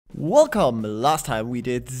Welcome! Last time we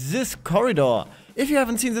did this corridor. If you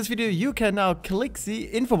haven't seen this video, you can now click the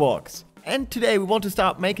info box. And today we want to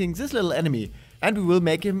start making this little enemy. And we will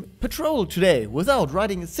make him patrol today without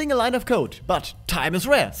writing a single line of code. But time is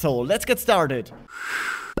rare, so let's get started.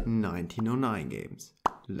 1909 games.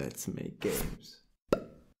 Let's make games.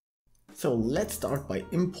 So let's start by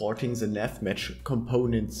importing the NavMatch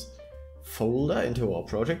components folder into our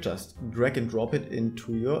project. Just drag and drop it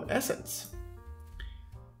into your assets.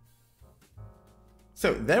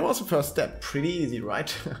 So that was the first step, pretty easy,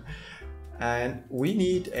 right? And we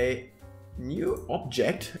need a new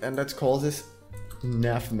object, and let's call this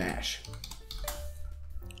NavMesh.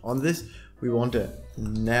 On this we want a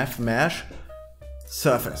NavMesh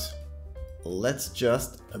surface. Let's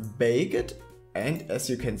just bake it, and as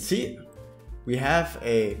you can see, we have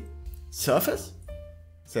a surface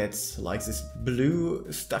that's like this blue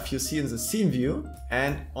stuff you see in the scene view,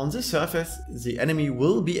 and on this surface the enemy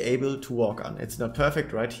will be able to walk on. It's not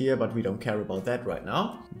perfect right here, but we don't care about that right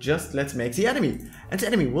now. Just let's make the enemy. And the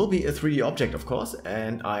enemy will be a 3D object, of course,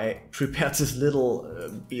 and I prepared this little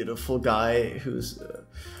beautiful guy who's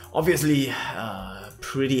obviously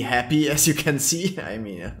pretty happy, as you can see. I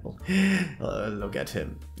mean, look at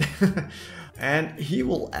him. And he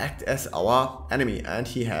will act as our enemy, and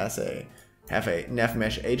he has a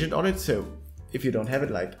NavMesh agent on it. So if you don't have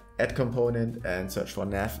it, like add component and search for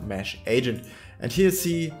NavMesh agent. And here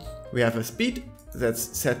see we have a speed that's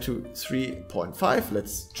set to 3.5.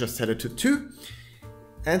 Let's just set it to 2.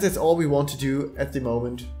 And that's all we want to do at the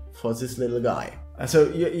moment for this little guy.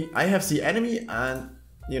 So I have the enemy, and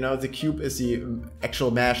you know, the cube is the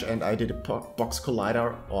actual mesh, and I did a box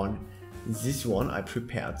collider on this one. I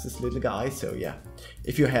prepared this little guy. So yeah,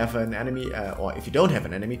 if you have an enemy or if you don't have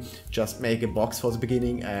an enemy, just make a box for the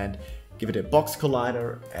beginning and give it a box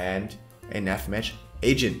collider and a NavMesh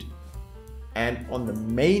agent. And on the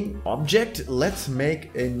main object, let's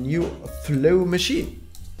make a new flow machine.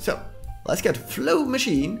 So let's get flow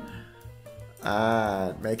machine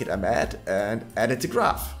and make it a mat and add it to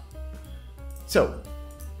graph. So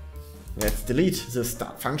let's delete the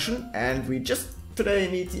start function, and we just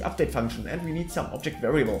today need the update function, and we need some object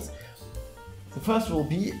variables. The first will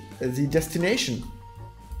be the destination.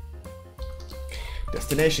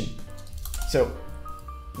 So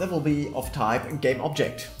that will be of type game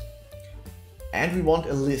object. And we want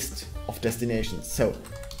a list of destinations. So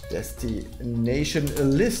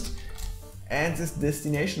destination list. And this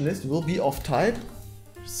destination list will be of type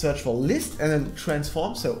search for list and then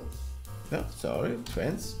transform. So, no, sorry,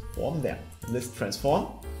 transform there. List transform.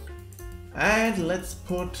 And let's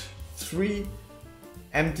put 3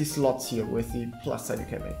 empty slots here with the plus sign. You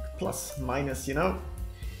can make plus, minus, you know.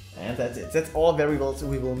 And that's it. That's all variables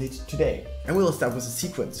we will need today. And we'll start with a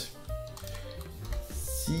sequence.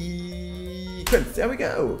 There we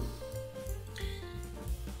go.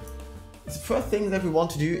 The first thing that we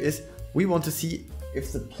want to do is we want to see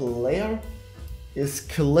if the player is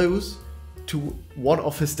close to one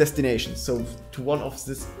of his destinations. So to one of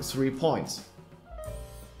these 3 points.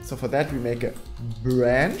 So for that we make a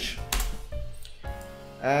branch,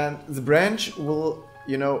 and the branch will,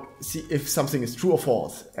 you know, see if something is true or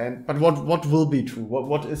false. And but what will be true?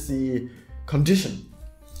 What is the condition?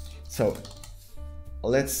 So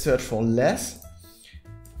let's search for less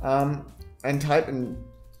and type in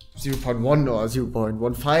 0.1 or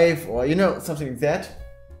 0.15 or, you know, something like that,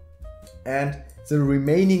 and the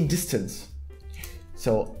remaining distance.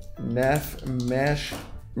 So NavMesh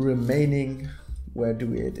remaining. Where do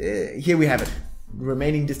we here we have it,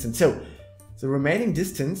 remaining distance. So the remaining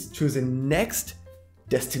distance to the next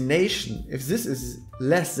destination, if this is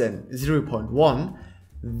less than 0.1,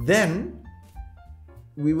 then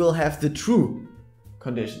we will have the true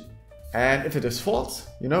condition. And if it is false,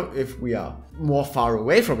 you know, if we are more far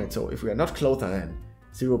away from it, so if we are not closer than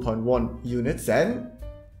 0.1 units, then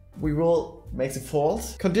we will make the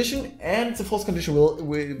false condition, and the false condition will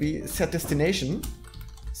be set destination.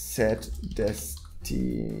 Set destination. So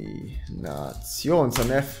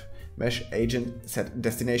NavMesh agent set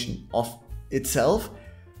destination of itself,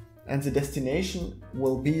 and the destination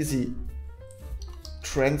will be the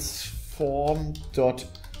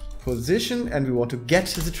transform.position, and we want to get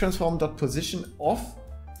the transform.position of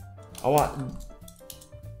our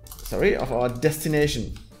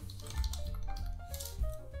destination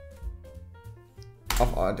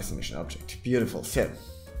object. Beautiful. So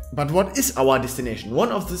but what is our destination?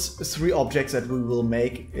 One of these 3 objects that we will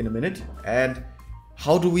make in a minute. And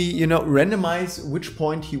how do we, you know, randomize which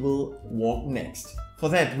point he will walk next? For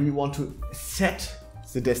that, we want to set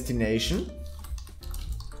the destination.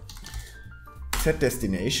 Set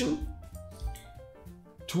destination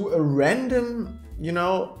to a random, you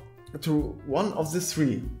know, to one of the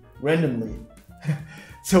three randomly.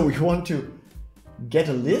 So we want to get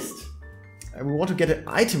a list, and we want to get an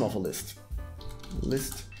item of a list.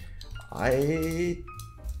 List item.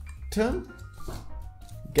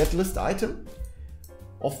 Get list item.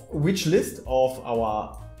 Of which list? Of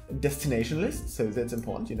our destination list. So that's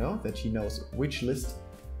important, you know, that he knows which list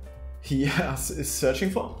he is searching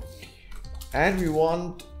for. And we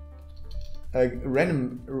want a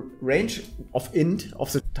random range of int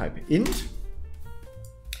of the type int.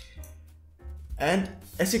 And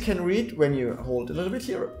as you can read when you hold a little bit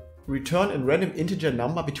here, return a random integer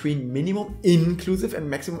number between minimum inclusive and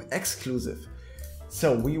maximum exclusive.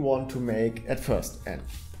 So we want to make at first an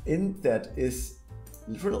int that is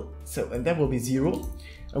literal, so, and that will be 0.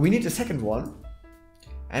 And we need a second one,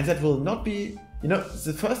 and that will not be, you know,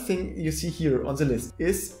 the first thing you see here on the list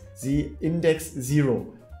is the index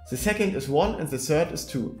 0. The second is 1 and the third is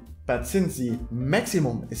 2. But since the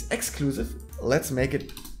maximum is exclusive, let's make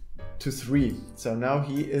it to 3. So now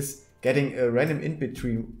he is getting a random int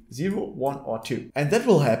between 0, 1 or 2. And that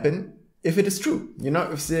will happen if it is true. You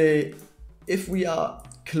know, if we are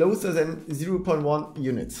closer than 0.1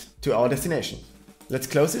 units to our destination. Let's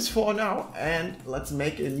close this for now and let's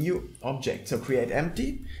make a new object. So create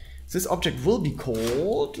empty. This object will be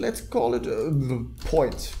called, let's call it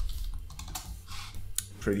point.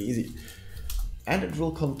 Pretty easy. And it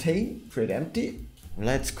will contain create empty.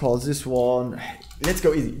 Let's call this one, let's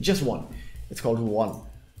go easy, just 1. It's called 1.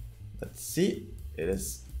 Let's see, it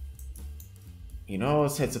is, you know,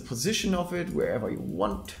 set the position of it wherever you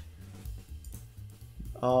want.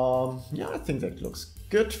 Yeah, I think that looks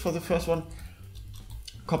good for the first one.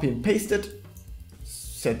 Copy and paste it,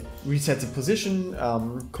 reset the position,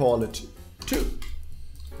 call it 2.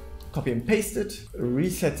 Copy and paste it,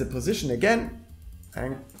 reset the position again,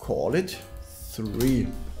 and call it 3.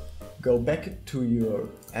 Go back to your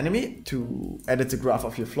enemy to edit the graph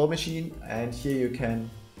of your flow machine, and here you can,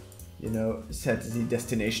 you know, set the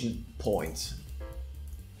destination points.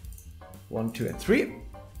 1, 2, and 3.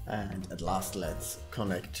 And at last, let's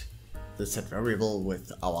connect the set variable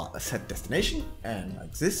with our set destination. And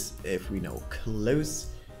like this, if we now close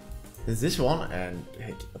this one and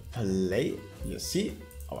hit play, you see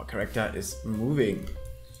our character is moving.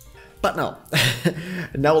 But now,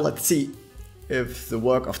 now let's see if the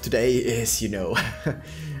work of today is, you know,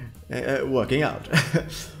 working out.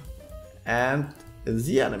 And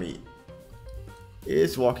the enemy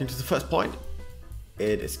is walking to the first point.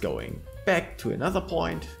 It is going back to another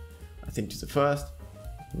point, I think to the first.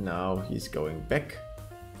 Now he's going back,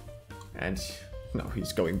 and now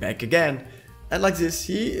he's going back again. And like this,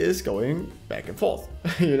 he is going back and forth,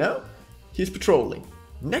 you know? He's patrolling.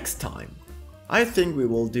 Next time, I think we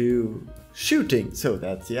will do shooting, so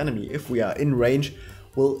that the enemy, if we are in range,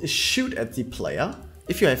 will shoot at the player.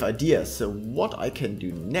 If you have ideas, so what I can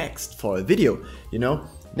do next for a video, you know,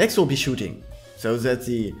 next will be shooting, so that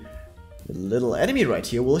the little enemy right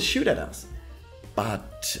here will shoot at us.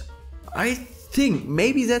 But I think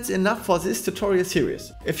maybe that's enough for this tutorial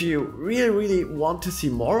series. If you really want to see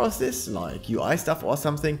more of this, like UI stuff or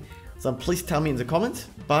something, then please tell me in the comments.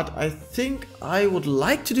 But I think I would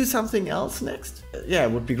like to do something else next. Yeah,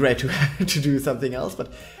 it would be great to do something else,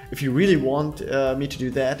 but if you really want me to do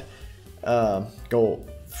that, go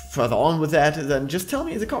further on with that, then just tell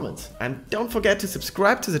me in the comments. And don't forget to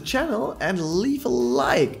subscribe to the channel and leave a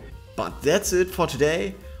like. But that's it for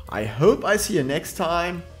today. I hope I see you next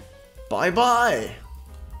time. Bye bye!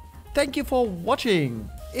 Thank you for watching!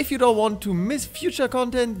 If you don't want to miss future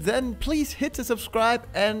content, then please hit the subscribe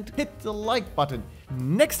and hit the like button.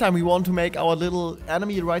 Next time we want to make our little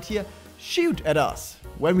enemy right here shoot at us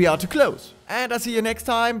when we are too close. And I'll see you next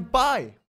time. Bye!